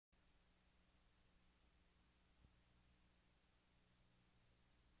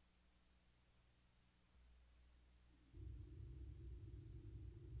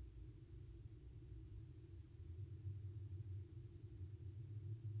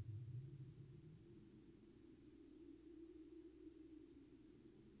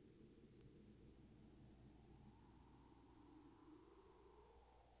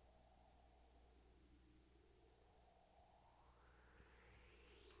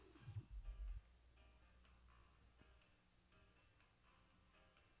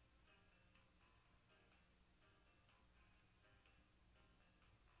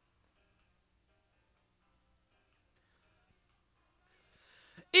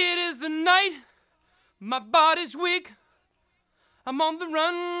is the night, my body's weak. I'm on the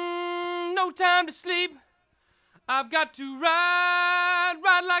run, no time to sleep. I've got to ride,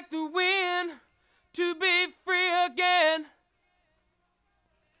 ride like the wind, to be free again.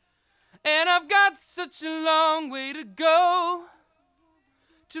 And I've got such a long way to go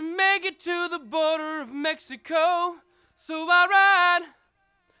to make it to the border of Mexico. So I ride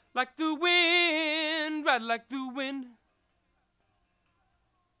like the wind, ride like the wind.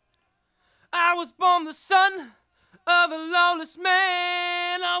 I was born the son of a lawless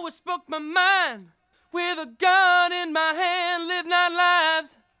man. I always spoke my mind with a gun in my hand. Live 9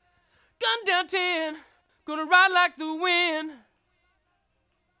 lives, gun down 10. Gonna ride like the wind.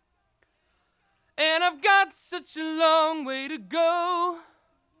 And I've got such a long way to go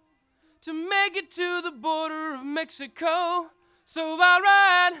to make it to the border of Mexico. So I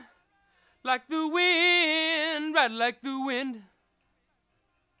ride like the wind, ride like the wind.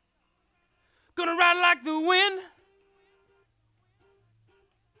 Gonna ride like the wind.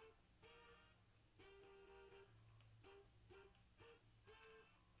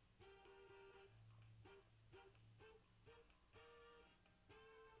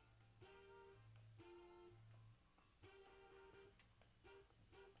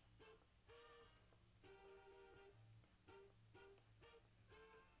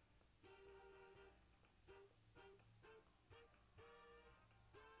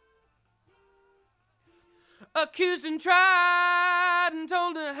 Accused and tried and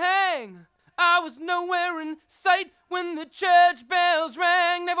told to hang. I was nowhere in sight when the church bells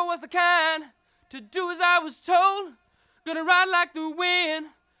rang. Never was the kind to do as I was told. Gonna ride like the wind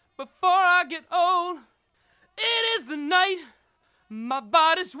before I get old. It is the night, my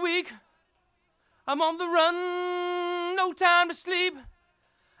body's weak. I'm on the run, no time to sleep.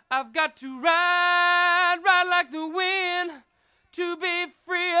 I've got to ride, ride like the wind, to be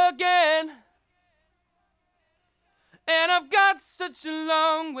free again. And I've got such a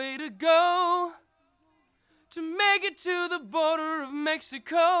long way to go to make it to the border of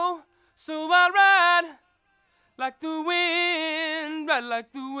Mexico. So I ride like the wind, ride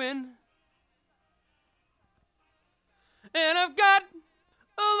like the wind. And I've got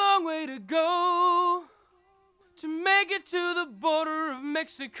a long way to go to make it to the border of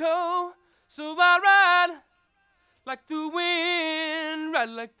Mexico. So I ride like the wind, ride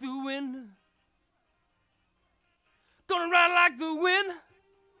like the wind. Gonna ride like the wind.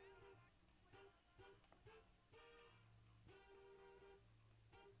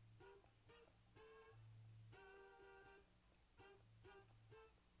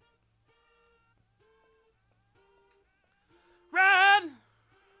 Ride.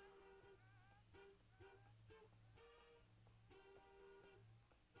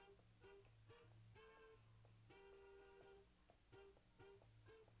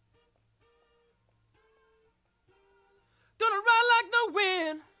 Gonna ride like the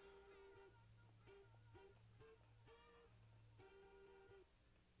wind.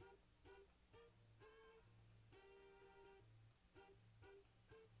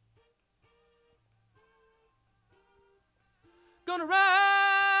 Gonna ride.